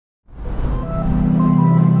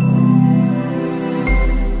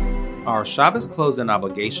Are Shabbos clothes an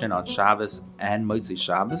obligation on Shabbos and Motzei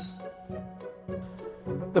Shabbos?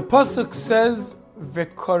 The pasuk says,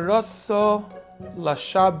 "Vekoroso la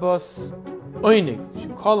Shabbos oinig." You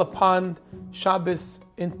should call upon Shabbos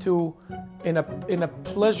in a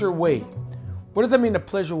pleasure way. What does that mean, a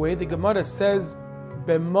pleasure way? The Gemara says,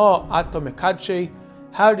 "Bema ato mekadshe."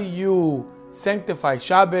 How do you sanctify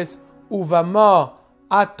Shabbos? Uvama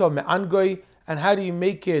ato me'angoy. And how do you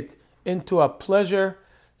make it into a pleasure?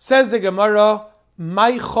 Says the Gemara,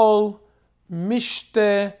 Maichol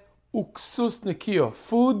mishte uksus nikio.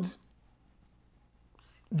 Food,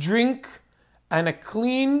 drink, and a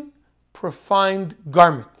clean, profined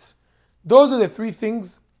garment. Those are the three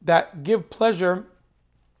things that give pleasure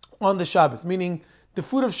on the Shabbos. Meaning, the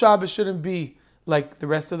food of Shabbos shouldn't be like the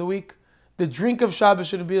rest of the week. The drink of Shabbos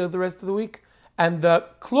shouldn't be like the rest of the week. And the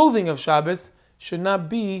clothing of Shabbos should not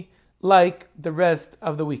be like the rest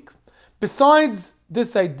of the week. Besides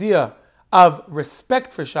this idea of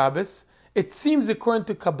respect for Shabbos, it seems according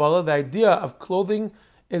to Kabbalah, the idea of clothing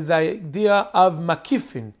is the idea of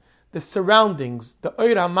makifin, the surroundings, the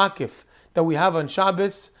oir makif that we have on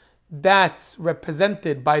Shabbos, that's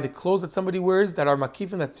represented by the clothes that somebody wears that are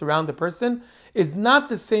makifin, that surround the person, is not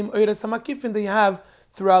the same oir makifin that you have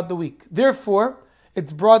throughout the week. Therefore,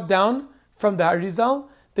 it's brought down from the Arizal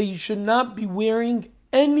that you should not be wearing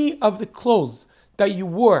any of the clothes that you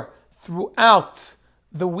wore throughout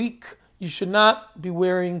the week. You should not be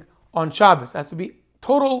wearing on Shabbos. It has to be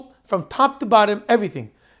total, from top to bottom, everything.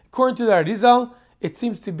 According to the Arizal, it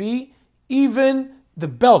seems to be even the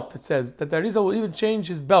belt. It says that the Arizal will even change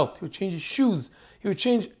his belt. He would change his shoes. He would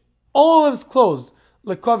change all of his clothes.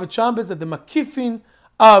 Lekovet Shabbos, that the makifin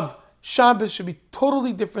of Shabbos should be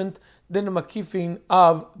totally different than the makifin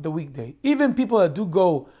of the weekday. Even people that do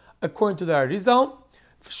go according to the Arizal,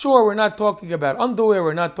 sure, we're not talking about underwear,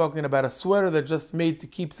 we're not talking about a sweater that's just made to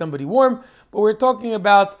keep somebody warm, but we're talking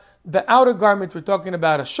about the outer garments, we're talking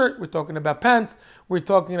about a shirt, we're talking about pants, we're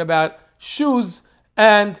talking about shoes,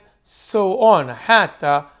 and so on, a hat,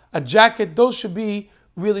 a jacket. Those should be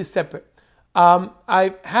really separate.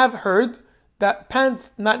 I have heard that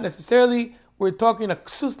pants, not necessarily. We're talking a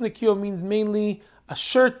ksus nikio means mainly a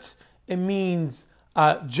shirt, it means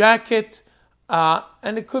a jacket,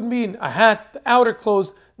 and it could mean a hat, the outer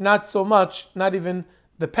clothes, not so much, not even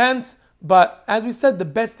the pants. But as we said, the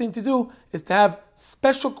best thing to do is to have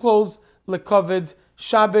special clothes, lekovid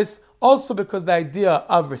Shabbos, also because the idea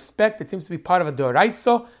of respect, it seems to be part of a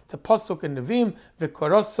doraisa. It's a pasuk in Nevim,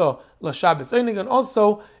 v'koroso la Shabbos oinig, and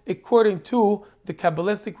also according to the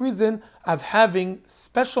Kabbalistic reason of having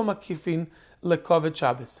special makifin lekovid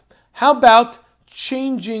Shabbos. How about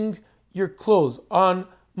changing your clothes on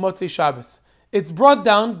Motzei Shabbos? It's brought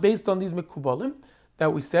down based on these mekubalim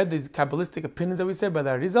that we said, these Kabbalistic opinions that we said by the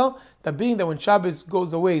Arizal, that being that when Shabbos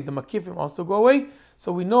goes away, the makifim also go away.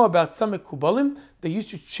 So we know about some mekubalim, they used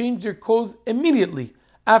to change their clothes immediately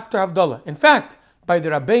after Havdalah. In fact, by the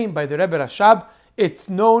Rabbeim, by the Rebbe Rashab, it's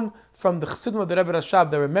known from the Chassidim of the Rebbe Rashab,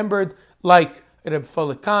 they remembered, like Rebbe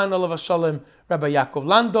Folikan, Olav Hashalom, Rabbi Yaakov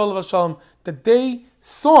Lando, Olav Hashalom, that they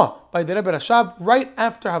saw by the Rebbe Rashab, right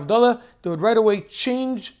after Havdalah, they would right away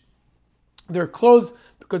change their clothes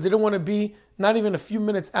because they didn't want to be not even a few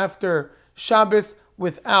minutes after Shabbos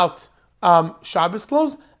without Shabbos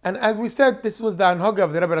clothes. And as we said, this was the Anhaga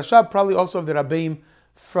of the Rebbe Rashab, probably also of the Rabbeim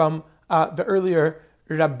from the earlier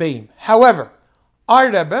Rabbeim. However, our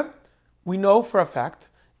Rebbe, we know for a fact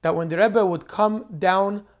that when the Rebbe would come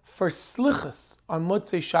down for Slichas on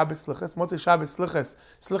Motzei Shabbos Slichas, Motzei Shabbos Slichas,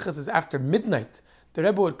 Slichas is after midnight, the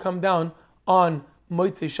Rebbe would come down on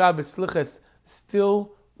Motzei Shabbos Slichas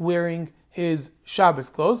still wearing his Shabbos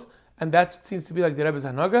clothes, and that seems to be like the Rebbe's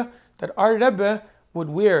Hanaga, that our Rebbe would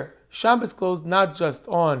wear Shabbos clothes not just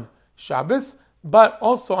on Shabbos, but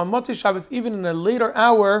also on Motzei Shabbos, even in a later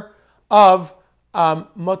hour of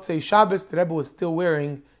Motzei Shabbos, the Rebbe was still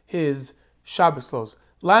wearing his Shabbos clothes.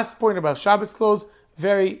 Last point about Shabbos clothes,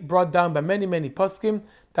 very brought down by many poskim,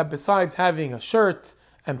 that besides having a shirt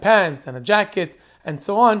and pants and a jacket and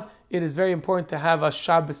so on, it is very important to have a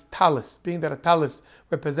Shabbos talis. Being that a talis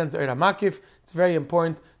represents the Eira Makif, it's very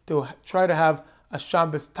important to try to have a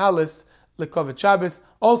Shabbos talis, lekovet Shabbos,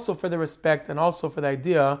 also for the respect and also for the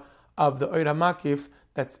idea of the Eira Makif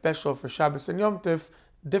that's special for Shabbos and Yom Tov,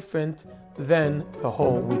 different than the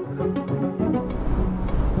whole week.